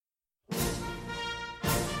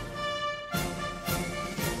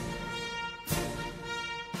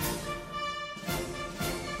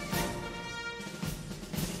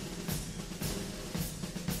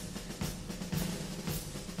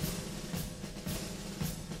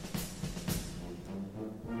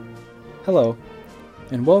Hello,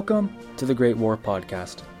 and welcome to the Great War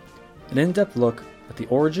Podcast, an in-depth look at the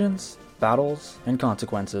origins, battles, and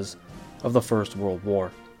consequences of the First World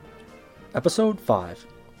War. Episode 5,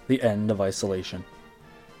 The End of Isolation.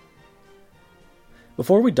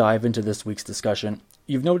 Before we dive into this week's discussion,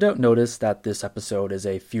 you've no doubt noticed that this episode is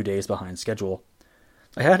a few days behind schedule.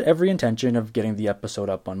 I had every intention of getting the episode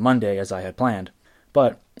up on Monday as I had planned,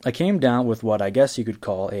 but I came down with what I guess you could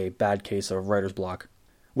call a bad case of writer's block,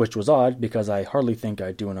 which was odd because I hardly think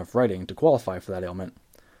I do enough writing to qualify for that ailment.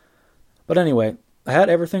 But anyway, I had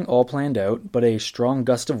everything all planned out, but a strong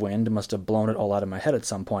gust of wind must have blown it all out of my head at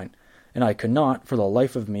some point, and I could not, for the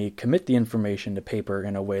life of me, commit the information to paper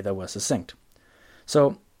in a way that was succinct.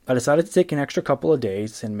 So I decided to take an extra couple of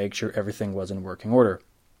days and make sure everything was in working order.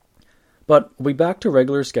 But we'll be back to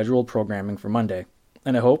regular scheduled programming for Monday,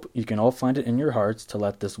 and I hope you can all find it in your hearts to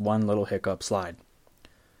let this one little hiccup slide.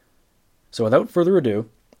 So without further ado,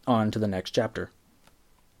 on to the next chapter.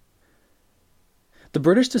 The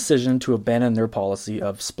British decision to abandon their policy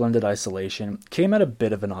of splendid isolation came at a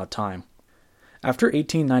bit of an odd time. After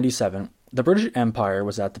 1897, the British Empire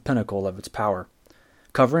was at the pinnacle of its power.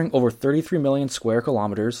 Covering over 33 million square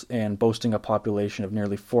kilometers and boasting a population of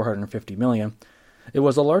nearly 450 million, it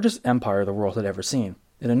was the largest empire the world had ever seen,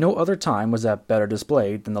 and at no other time was that better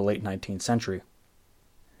displayed than the late 19th century.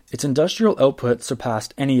 Its industrial output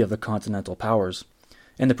surpassed any of the continental powers,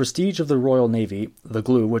 and the prestige of the Royal Navy, the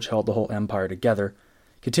glue which held the whole empire together,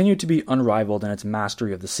 continued to be unrivaled in its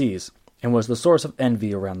mastery of the seas, and was the source of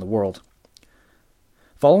envy around the world.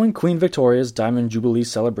 Following Queen Victoria's Diamond Jubilee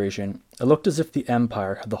celebration, it looked as if the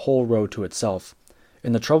empire had the whole road to itself,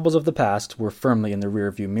 and the troubles of the past were firmly in the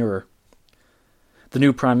rearview mirror. The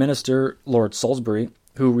new Prime Minister, Lord Salisbury,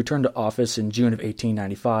 who returned to office in June of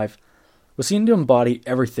 1895, was seen to embody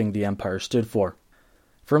everything the empire stood for.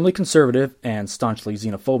 Firmly conservative and staunchly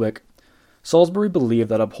xenophobic, Salisbury believed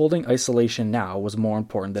that upholding isolation now was more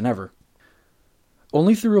important than ever.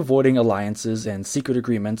 Only through avoiding alliances and secret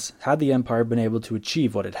agreements had the empire been able to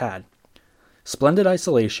achieve what it had. Splendid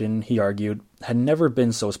isolation, he argued, had never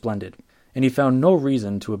been so splendid, and he found no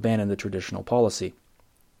reason to abandon the traditional policy.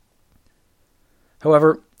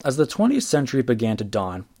 However, as the 20th century began to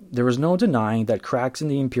dawn, there was no denying that cracks in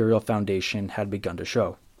the imperial foundation had begun to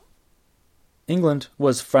show. England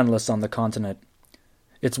was friendless on the continent.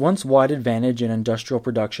 Its once wide advantage in industrial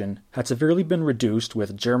production had severely been reduced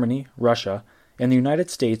with Germany, Russia, and the United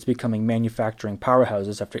States becoming manufacturing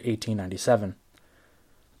powerhouses after 1897.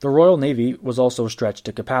 The Royal Navy was also stretched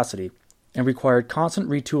to capacity, and required constant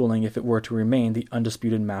retooling if it were to remain the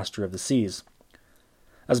undisputed master of the seas.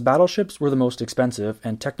 As battleships were the most expensive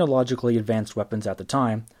and technologically advanced weapons at the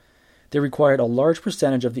time, they required a large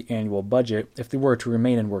percentage of the annual budget if they were to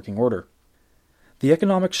remain in working order. The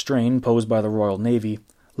economic strain posed by the Royal Navy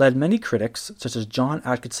led many critics, such as John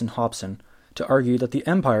Atkinson Hobson, to argue that the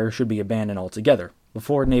empire should be abandoned altogether,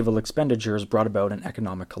 before naval expenditures brought about an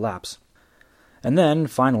economic collapse. And then,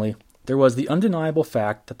 finally, there was the undeniable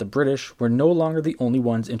fact that the British were no longer the only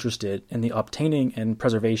ones interested in the obtaining and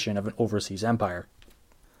preservation of an overseas empire.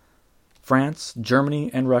 France,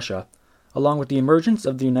 Germany, and Russia, along with the emergence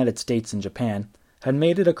of the United States and Japan, had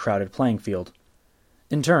made it a crowded playing field.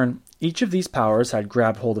 In turn, each of these powers had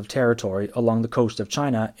grabbed hold of territory along the coast of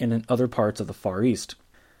China and in other parts of the Far East.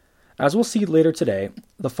 As we'll see later today,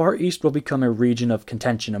 the Far East will become a region of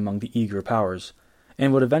contention among the eager powers,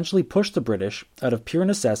 and would eventually push the British, out of pure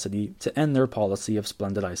necessity, to end their policy of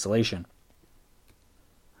splendid isolation.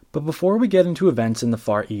 But before we get into events in the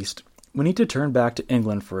Far East, we need to turn back to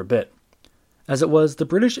England for a bit, as it was the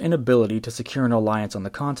British inability to secure an alliance on the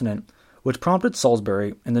continent which prompted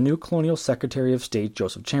Salisbury and the new colonial Secretary of State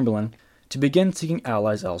Joseph Chamberlain to begin seeking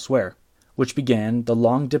allies elsewhere, which began the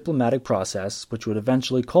long diplomatic process which would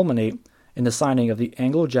eventually culminate in the signing of the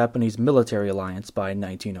Anglo-Japanese military alliance by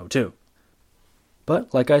 1902.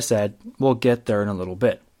 But, like I said, we'll get there in a little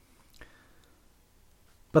bit.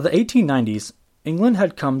 By the 1890s, England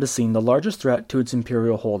had come to seem the largest threat to its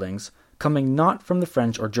imperial holdings, coming not from the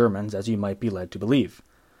French or Germans as you might be led to believe,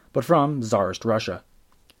 but from Tsarist Russia.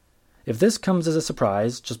 If this comes as a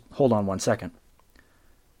surprise, just hold on 1 second.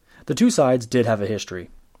 The two sides did have a history.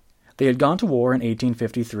 They had gone to war in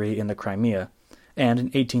 1853 in the Crimea, and in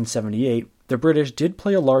 1878 the British did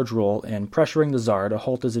play a large role in pressuring the Tsar to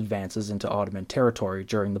halt his advances into Ottoman territory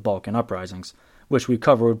during the Balkan uprisings, which we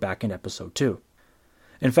covered back in episode 2.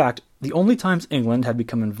 In fact, the only times England had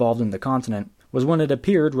become involved in the continent was when it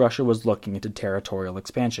appeared Russia was looking into territorial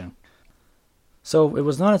expansion. So it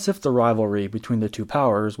was not as if the rivalry between the two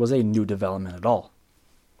powers was a new development at all.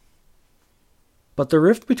 But the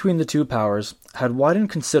rift between the two powers had widened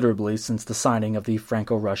considerably since the signing of the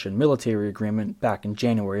Franco-Russian military agreement back in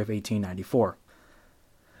January of 1894.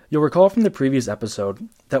 You'll recall from the previous episode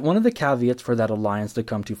that one of the caveats for that alliance to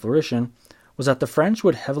come to fruition was that the French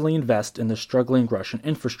would heavily invest in the struggling Russian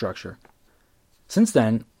infrastructure. Since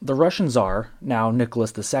then, the Russian Tsar, now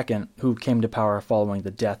Nicholas II, who came to power following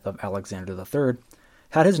the death of Alexander III,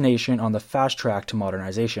 had his nation on the fast track to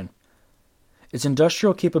modernization. Its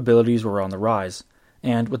industrial capabilities were on the rise,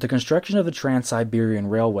 and with the construction of the Trans-Siberian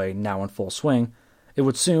Railway now in full swing, it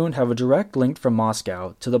would soon have a direct link from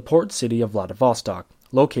Moscow to the port city of Vladivostok,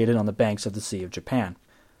 located on the banks of the Sea of Japan.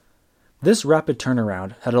 This rapid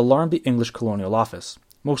turnaround had alarmed the English colonial office,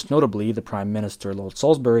 most notably the Prime Minister Lord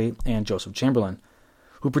Salisbury and Joseph Chamberlain,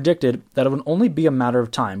 who predicted that it would only be a matter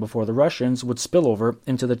of time before the Russians would spill over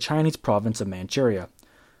into the Chinese province of Manchuria,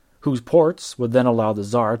 whose ports would then allow the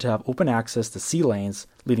Tsar to have open access to sea lanes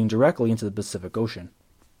leading directly into the Pacific Ocean.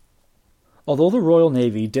 Although the Royal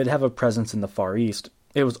Navy did have a presence in the Far East,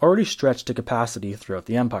 it was already stretched to capacity throughout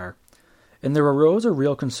the empire, and there arose a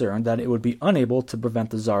real concern that it would be unable to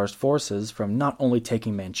prevent the Tsar's forces from not only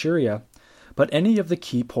taking Manchuria, but any of the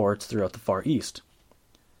key ports throughout the Far East.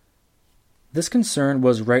 This concern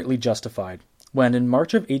was rightly justified when, in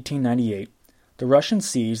March of 1898, the Russians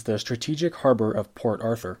seized the strategic harbor of Port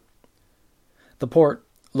Arthur. The port,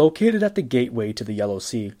 located at the gateway to the Yellow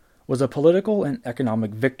Sea, was a political and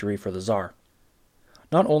economic victory for the Tsar.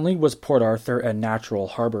 Not only was Port Arthur a natural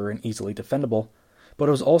harbor and easily defendable, but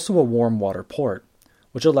it was also a warm water port,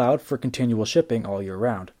 which allowed for continual shipping all year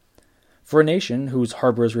round. For a nation whose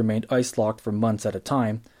harbors remained ice-locked for months at a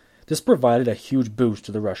time, this provided a huge boost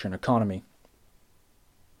to the Russian economy.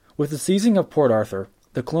 With the seizing of Port Arthur,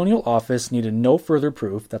 the Colonial Office needed no further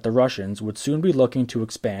proof that the Russians would soon be looking to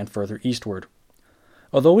expand further eastward.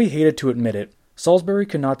 Although he hated to admit it, Salisbury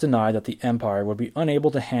could not deny that the Empire would be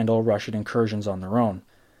unable to handle Russian incursions on their own.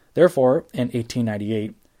 Therefore, in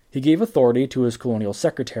 1898, he gave authority to his colonial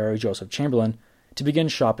secretary, Joseph Chamberlain, to begin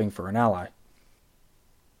shopping for an ally.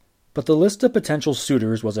 But the list of potential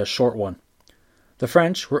suitors was a short one. The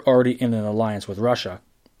French were already in an alliance with Russia,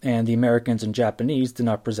 and the Americans and Japanese did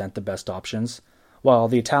not present the best options, while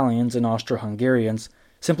the Italians and Austro-Hungarians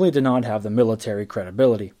simply did not have the military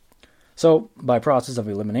credibility. So, by process of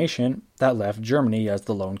elimination, that left Germany as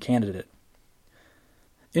the lone candidate.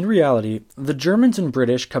 In reality, the Germans and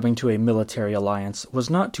British coming to a military alliance was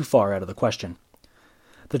not too far out of the question.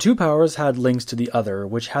 The two powers had links to the other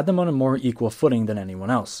which had them on a more equal footing than anyone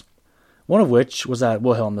else, one of which was that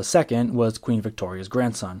Wilhelm II was Queen Victoria's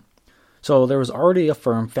grandson, so there was already a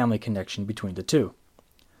firm family connection between the two.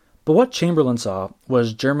 But what Chamberlain saw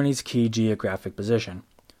was Germany's key geographic position.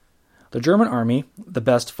 The German army, the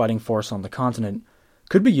best fighting force on the continent,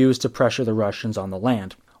 could be used to pressure the Russians on the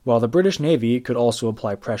land, while the British Navy could also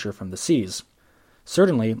apply pressure from the seas.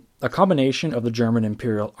 Certainly, a combination of the German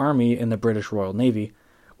Imperial Army and the British Royal Navy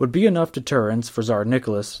would be enough deterrence for Tsar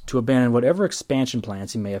Nicholas to abandon whatever expansion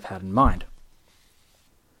plans he may have had in mind.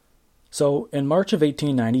 So, in March of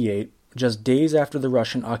 1898, just days after the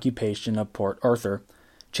Russian occupation of Port Arthur,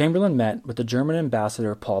 Chamberlain met with the German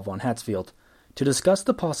ambassador Paul von Hatzfeld to discuss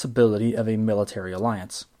the possibility of a military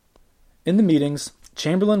alliance. In the meetings,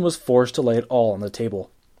 Chamberlain was forced to lay it all on the table.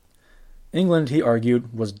 England, he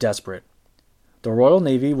argued, was desperate. The Royal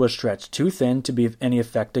Navy was stretched too thin to be of any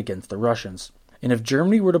effect against the Russians, and if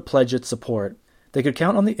Germany were to pledge its support, they could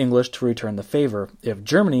count on the English to return the favor if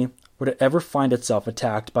Germany were to ever find itself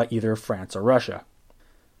attacked by either France or Russia.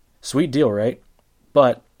 Sweet deal, right?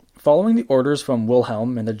 But, following the orders from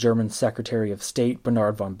Wilhelm and the German Secretary of State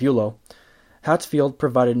Bernard von Bülow, Hatzfeld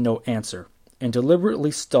provided no answer and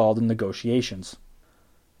deliberately stalled in negotiations.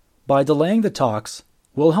 By delaying the talks,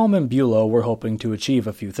 Wilhelm and Bülow were hoping to achieve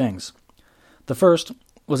a few things. The first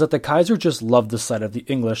was that the Kaiser just loved the sight of the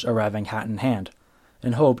English arriving hat in hand,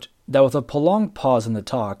 and hoped that with a prolonged pause in the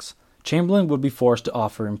talks, Chamberlain would be forced to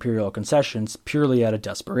offer imperial concessions purely out of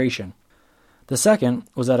desperation. The second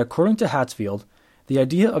was that, according to Hatzfeld, the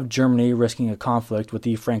idea of Germany risking a conflict with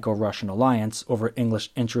the Franco-Russian alliance over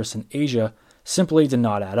English interests in Asia simply did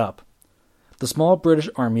not add up. The small British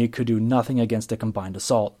army could do nothing against a combined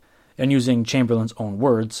assault, and using Chamberlain's own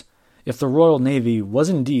words, if the Royal Navy was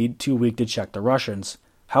indeed too weak to check the Russians,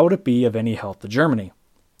 how would it be of any help to Germany?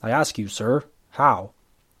 I ask you, sir, how?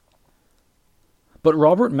 But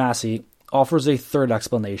Robert Massey offers a third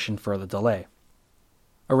explanation for the delay.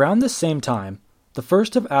 Around this same time, the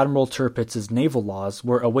first of Admiral Tirpitz's naval laws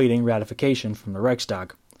were awaiting ratification from the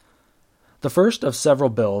Reichstag. The first of several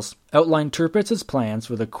bills outlined Tirpitz's plans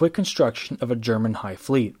for the quick construction of a German high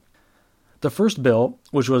fleet. The first bill,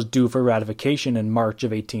 which was due for ratification in March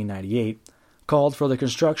of 1898, called for the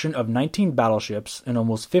construction of 19 battleships and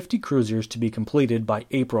almost 50 cruisers to be completed by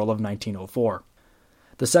April of 1904.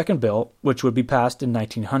 The second bill, which would be passed in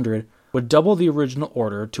 1900, would double the original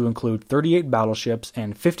order to include 38 battleships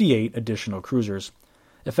and 58 additional cruisers,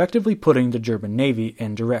 effectively putting the German Navy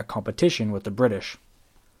in direct competition with the British.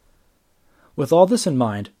 With all this in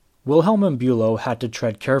mind, Wilhelm and Bülow had to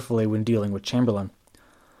tread carefully when dealing with Chamberlain.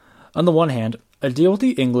 On the one hand, a deal with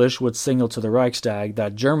the English would signal to the Reichstag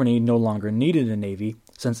that Germany no longer needed a navy,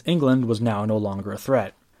 since England was now no longer a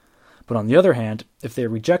threat. But on the other hand, if they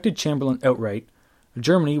rejected Chamberlain outright,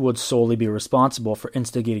 Germany would solely be responsible for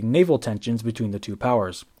instigating naval tensions between the two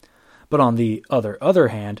powers. But on the other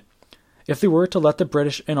hand, if they were to let the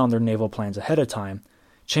British in on their naval plans ahead of time,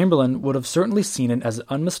 Chamberlain would have certainly seen it as an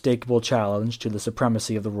unmistakable challenge to the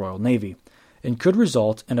supremacy of the Royal Navy, and could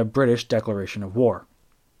result in a British declaration of war.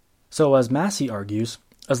 So, as Massey argues,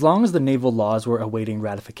 as long as the naval laws were awaiting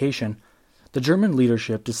ratification, the German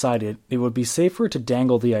leadership decided it would be safer to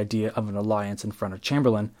dangle the idea of an alliance in front of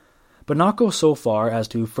Chamberlain, but not go so far as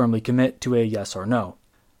to firmly commit to a yes or no.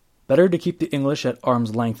 Better to keep the English at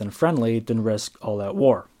arm's length and friendly than risk all-out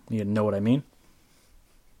war. You know what I mean?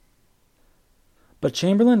 But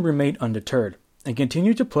Chamberlain remained undeterred, and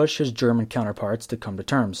continued to push his German counterparts to come to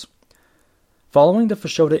terms. Following the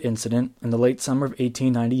Fashoda incident in the late summer of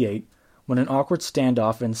 1898, when an awkward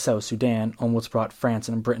standoff in South Sudan almost brought France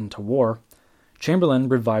and Britain to war, Chamberlain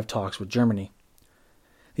revived talks with Germany.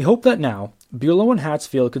 He hoped that now, Bülow and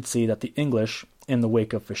Hatzfeld could see that the English, in the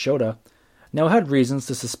wake of Fashoda, now had reasons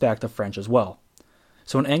to suspect the French as well.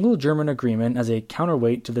 So an Anglo-German agreement as a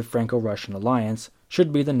counterweight to the Franco-Russian alliance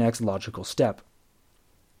should be the next logical step.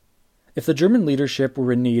 If the German leadership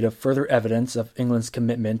were in need of further evidence of England's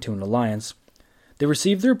commitment to an alliance, they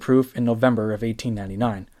received their proof in November of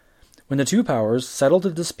 1899, when the two powers settled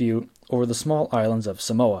a dispute over the small islands of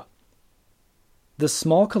Samoa. This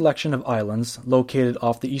small collection of islands, located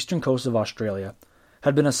off the eastern coast of Australia,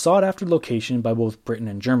 had been a sought-after location by both Britain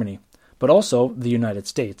and Germany, but also the United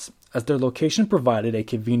States, as their location provided a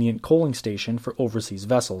convenient coaling station for overseas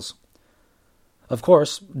vessels. Of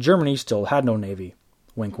course, Germany still had no navy.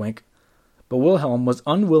 Wink wink. But Wilhelm was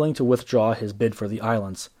unwilling to withdraw his bid for the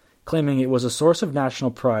islands, claiming it was a source of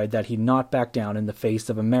national pride that he not back down in the face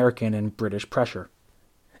of American and British pressure.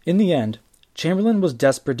 In the end, Chamberlain was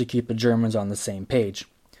desperate to keep the Germans on the same page,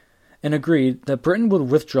 and agreed that Britain would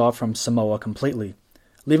withdraw from Samoa completely,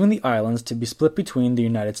 leaving the islands to be split between the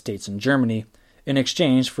United States and Germany in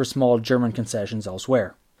exchange for small German concessions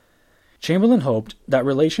elsewhere. Chamberlain hoped that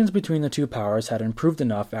relations between the two powers had improved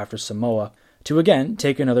enough after Samoa to again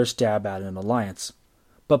take another stab at an alliance.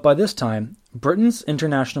 But by this time, Britain's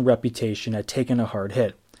international reputation had taken a hard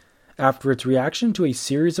hit, after its reaction to a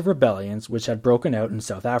series of rebellions which had broken out in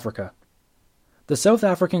South Africa. The South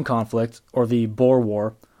African conflict, or the Boer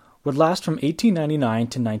War, would last from 1899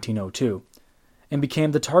 to 1902, and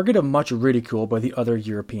became the target of much ridicule by the other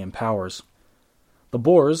European powers. The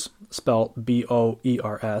Boers, spelt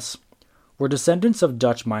B-O-E-R-S, were descendants of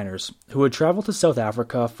Dutch miners who had traveled to South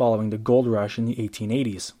Africa following the gold rush in the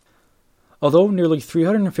 1880s. Although nearly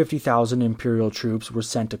 350,000 imperial troops were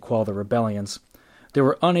sent to quell the rebellions, they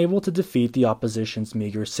were unable to defeat the opposition's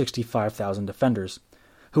meager 65,000 defenders,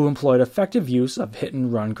 who employed effective use of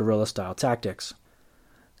hit-and-run guerrilla-style tactics.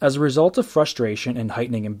 As a result of frustration and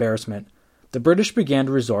heightening embarrassment, the British began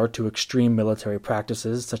to resort to extreme military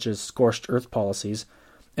practices such as scorched earth policies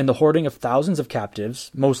and the hoarding of thousands of captives,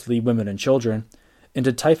 mostly women and children,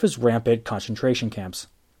 into typhus-rampant concentration camps.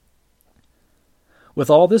 With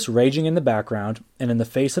all this raging in the background, and in the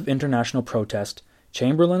face of international protest,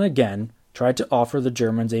 Chamberlain again tried to offer the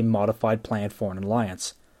Germans a modified plan for an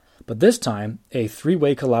alliance, but this time a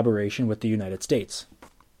three-way collaboration with the United States.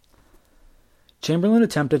 Chamberlain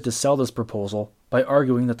attempted to sell this proposal by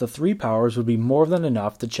arguing that the three powers would be more than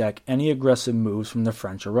enough to check any aggressive moves from the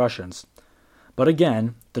French or Russians. But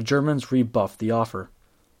again, the Germans rebuffed the offer.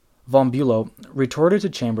 Von Bülow retorted to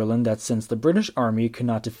Chamberlain that since the British army could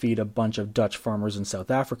not defeat a bunch of Dutch farmers in South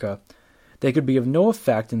Africa, they could be of no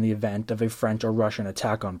effect in the event of a French or Russian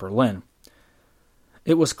attack on Berlin.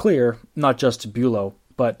 It was clear, not just to Bülow,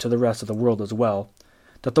 but to the rest of the world as well,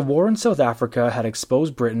 that the war in South Africa had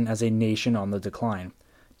exposed Britain as a nation on the decline,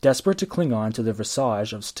 desperate to cling on to the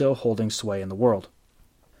visage of still holding sway in the world.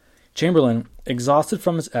 Chamberlain, exhausted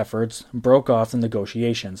from his efforts, broke off the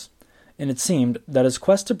negotiations, and it seemed that his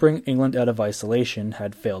quest to bring England out of isolation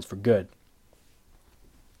had failed for good.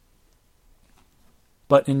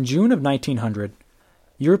 But in June of 1900,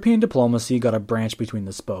 European diplomacy got a branch between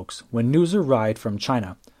the spokes when news arrived from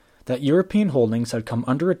China that European holdings had come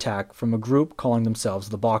under attack from a group calling themselves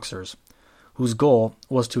the Boxers, whose goal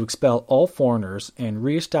was to expel all foreigners and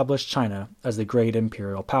re-establish China as the great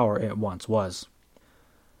imperial power it once was.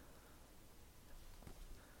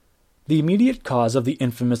 The immediate cause of the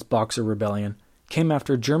infamous Boxer Rebellion came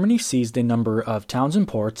after Germany seized a number of towns and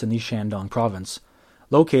ports in the Shandong province,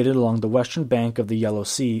 located along the western bank of the Yellow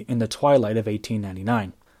Sea in the twilight of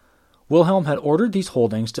 1899. Wilhelm had ordered these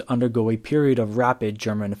holdings to undergo a period of rapid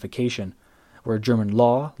Germanification, where German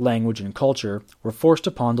law, language, and culture were forced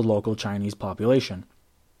upon the local Chinese population.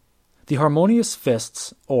 The Harmonious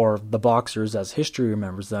Fists, or the Boxers as history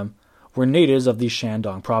remembers them, were natives of the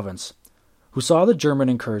Shandong province, who saw the German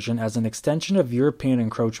incursion as an extension of European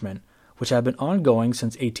encroachment which had been ongoing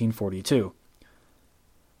since 1842.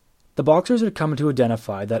 The Boxers had come to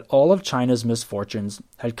identify that all of China's misfortunes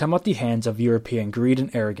had come at the hands of European greed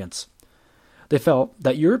and arrogance. They felt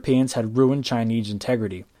that Europeans had ruined Chinese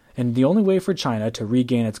integrity, and the only way for China to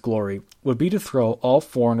regain its glory would be to throw all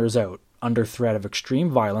foreigners out under threat of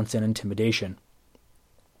extreme violence and intimidation.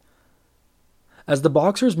 As the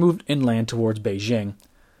Boxers moved inland towards Beijing,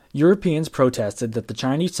 Europeans protested that the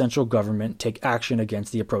Chinese central government take action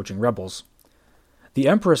against the approaching rebels. The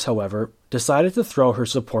Empress, however, decided to throw her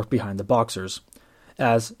support behind the Boxers,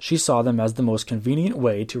 as she saw them as the most convenient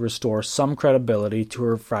way to restore some credibility to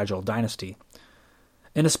her fragile dynasty.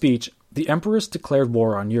 In a speech, the Empress declared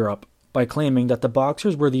war on Europe by claiming that the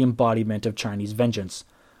Boxers were the embodiment of Chinese vengeance,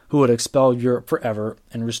 who would expel Europe forever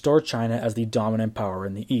and restore China as the dominant power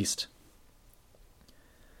in the East.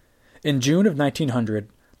 In June of 1900,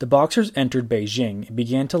 the Boxers entered Beijing and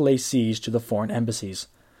began to lay siege to the foreign embassies.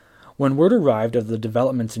 When word arrived of the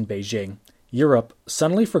developments in Beijing, Europe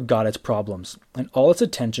suddenly forgot its problems, and all its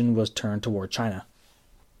attention was turned toward China.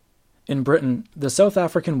 In Britain, the South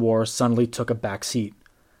African War suddenly took a back seat,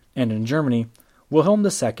 and in Germany, Wilhelm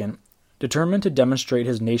II, determined to demonstrate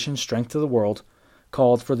his nation's strength to the world,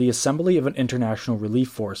 called for the assembly of an international relief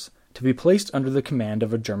force to be placed under the command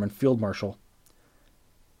of a German field marshal.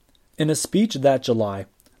 In a speech that July,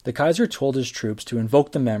 the Kaiser told his troops to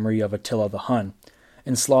invoke the memory of Attila the Hun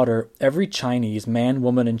and slaughter every Chinese man,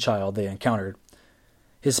 woman, and child they encountered.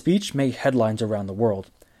 His speech made headlines around the world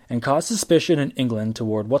and caused suspicion in England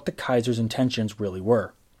toward what the Kaiser's intentions really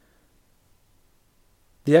were.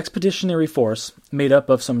 The expeditionary force, made up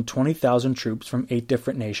of some 20,000 troops from 8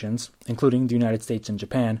 different nations, including the United States and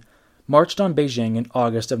Japan, marched on Beijing in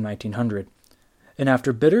August of 1900, and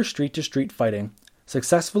after bitter street-to-street fighting,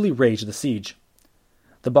 successfully raised the siege.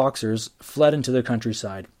 The Boxers fled into the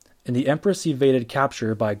countryside, and the Empress evaded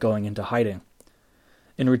capture by going into hiding.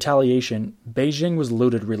 In retaliation, Beijing was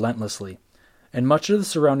looted relentlessly, and much of the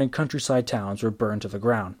surrounding countryside towns were burned to the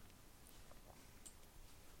ground.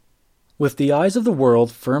 With the eyes of the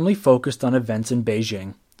world firmly focused on events in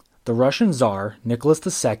Beijing, the Russian Tsar, Nicholas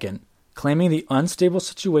II, claiming the unstable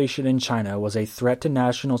situation in China was a threat to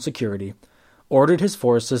national security, ordered his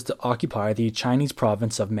forces to occupy the Chinese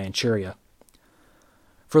province of Manchuria.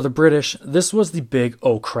 For the British, this was the big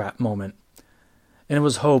oh crap moment, and it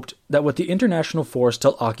was hoped that with the international force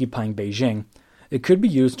still occupying Beijing, it could be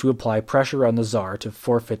used to apply pressure on the Tsar to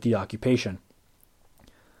forfeit the occupation.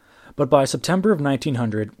 But by September of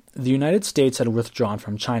 1900, the United States had withdrawn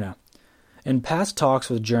from China, and past talks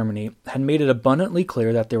with Germany had made it abundantly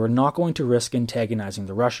clear that they were not going to risk antagonizing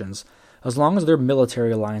the Russians as long as their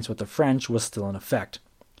military alliance with the French was still in effect.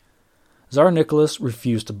 Tsar Nicholas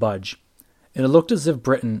refused to budge, and it looked as if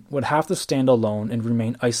Britain would have to stand alone and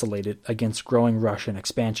remain isolated against growing Russian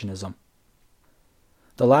expansionism.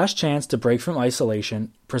 The last chance to break from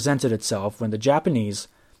isolation presented itself when the Japanese,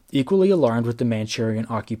 equally alarmed with the Manchurian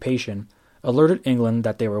occupation, alerted England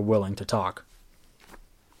that they were willing to talk.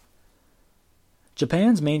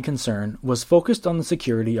 Japan's main concern was focused on the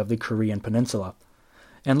security of the Korean peninsula,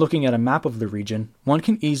 and looking at a map of the region, one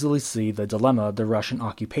can easily see the dilemma the Russian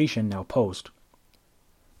occupation now posed.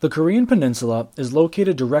 The Korean peninsula is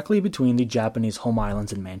located directly between the Japanese home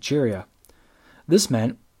islands and Manchuria. This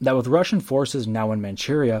meant that with Russian forces now in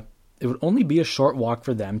Manchuria, it would only be a short walk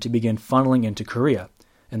for them to begin funneling into Korea,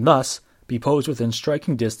 and thus be posed within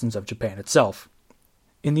striking distance of Japan itself.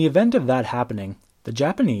 In the event of that happening, the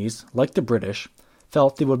Japanese, like the British,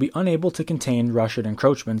 felt they would be unable to contain Russian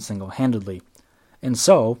encroachment single-handedly, and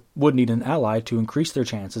so would need an ally to increase their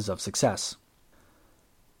chances of success.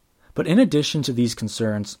 But in addition to these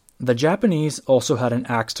concerns, the Japanese also had an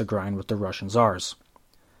axe to grind with the Russian Tsars.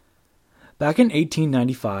 Back in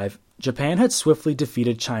 1895, Japan had swiftly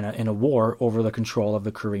defeated China in a war over the control of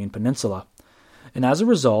the Korean peninsula, and as a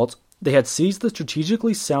result, they had seized the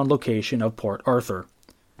strategically sound location of Port Arthur.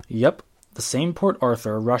 Yep, the same Port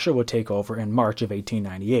Arthur Russia would take over in March of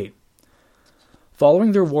 1898.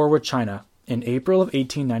 Following their war with China, in April of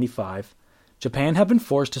 1895, Japan had been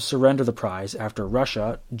forced to surrender the prize after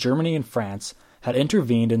Russia, Germany, and France had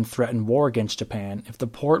intervened and threatened war against Japan if the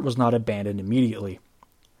port was not abandoned immediately.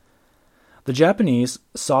 The Japanese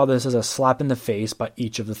saw this as a slap in the face by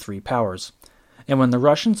each of the three powers, and when the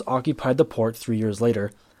Russians occupied the port 3 years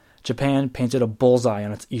later, Japan painted a bullseye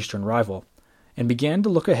on its eastern rival, and began to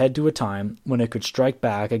look ahead to a time when it could strike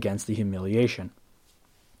back against the humiliation.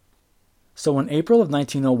 So in April of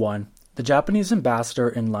 1901, the Japanese ambassador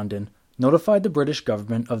in London notified the British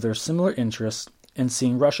government of their similar interests in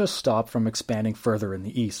seeing Russia stop from expanding further in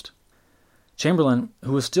the east. Chamberlain,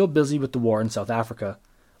 who was still busy with the war in South Africa,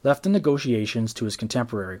 left the negotiations to his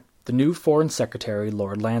contemporary, the new Foreign Secretary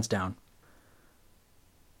Lord Lansdowne.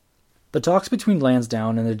 The talks between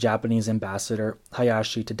Lansdowne and the Japanese ambassador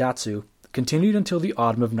Hayashi Tadatsu continued until the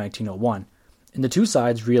autumn of 1901, and the two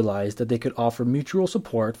sides realized that they could offer mutual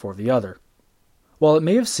support for the other. While it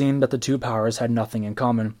may have seemed that the two powers had nothing in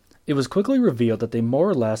common, it was quickly revealed that they more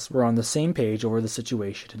or less were on the same page over the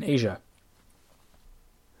situation in Asia.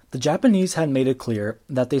 The Japanese had made it clear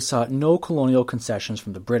that they sought no colonial concessions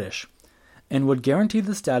from the British, and would guarantee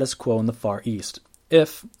the status quo in the Far East,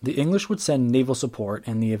 if the English would send naval support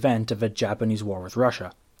in the event of a Japanese war with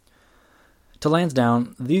Russia. To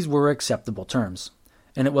Lansdowne, these were acceptable terms,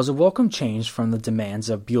 and it was a welcome change from the demands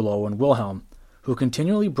of Bülow and Wilhelm, who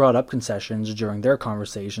continually brought up concessions during their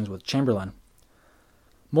conversations with Chamberlain.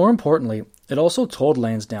 More importantly, it also told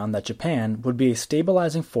Lansdowne that Japan would be a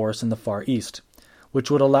stabilizing force in the Far East, which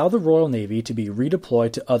would allow the Royal Navy to be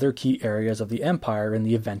redeployed to other key areas of the empire in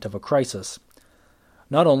the event of a crisis.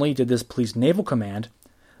 Not only did this please Naval Command,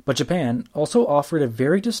 but Japan also offered a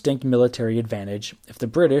very distinct military advantage if the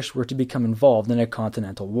British were to become involved in a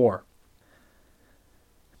continental war.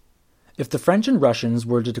 If the French and Russians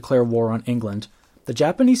were to declare war on England, the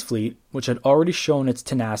Japanese fleet, which had already shown its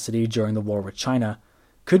tenacity during the war with China,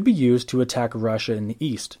 could be used to attack Russia in the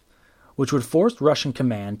east, which would force Russian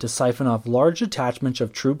command to siphon off large detachments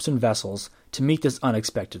of troops and vessels to meet this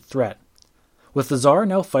unexpected threat. With the Tsar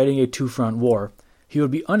now fighting a two-front war, he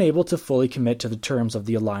would be unable to fully commit to the terms of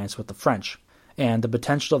the alliance with the French, and the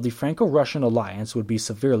potential of the Franco-Russian alliance would be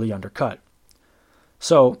severely undercut.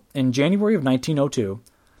 So, in January of 1902,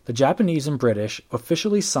 the Japanese and British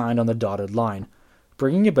officially signed on the dotted line,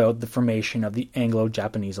 bringing about the formation of the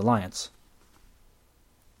Anglo-Japanese alliance.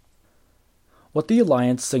 What the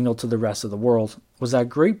alliance signaled to the rest of the world was that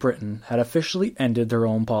Great Britain had officially ended their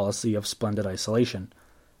own policy of splendid isolation.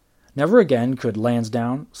 Never again could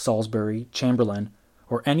Lansdowne, Salisbury, Chamberlain,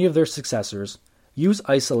 or any of their successors use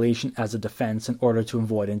isolation as a defense in order to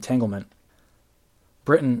avoid entanglement.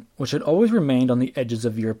 Britain, which had always remained on the edges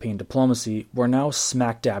of European diplomacy, were now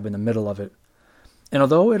smack dab in the middle of it. And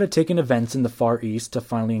although it had taken events in the Far East to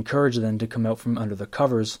finally encourage them to come out from under the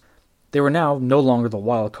covers, they were now no longer the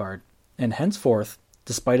wild card, and henceforth,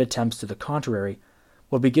 despite attempts to the contrary,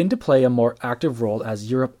 would begin to play a more active role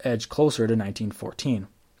as Europe edged closer to 1914.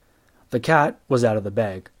 The cat was out of the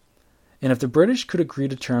bag, and if the British could agree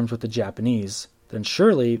to terms with the Japanese, then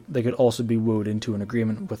surely they could also be wooed into an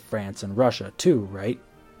agreement with France and Russia too, right?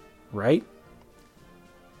 Right?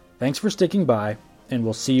 Thanks for sticking by, and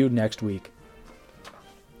we'll see you next week.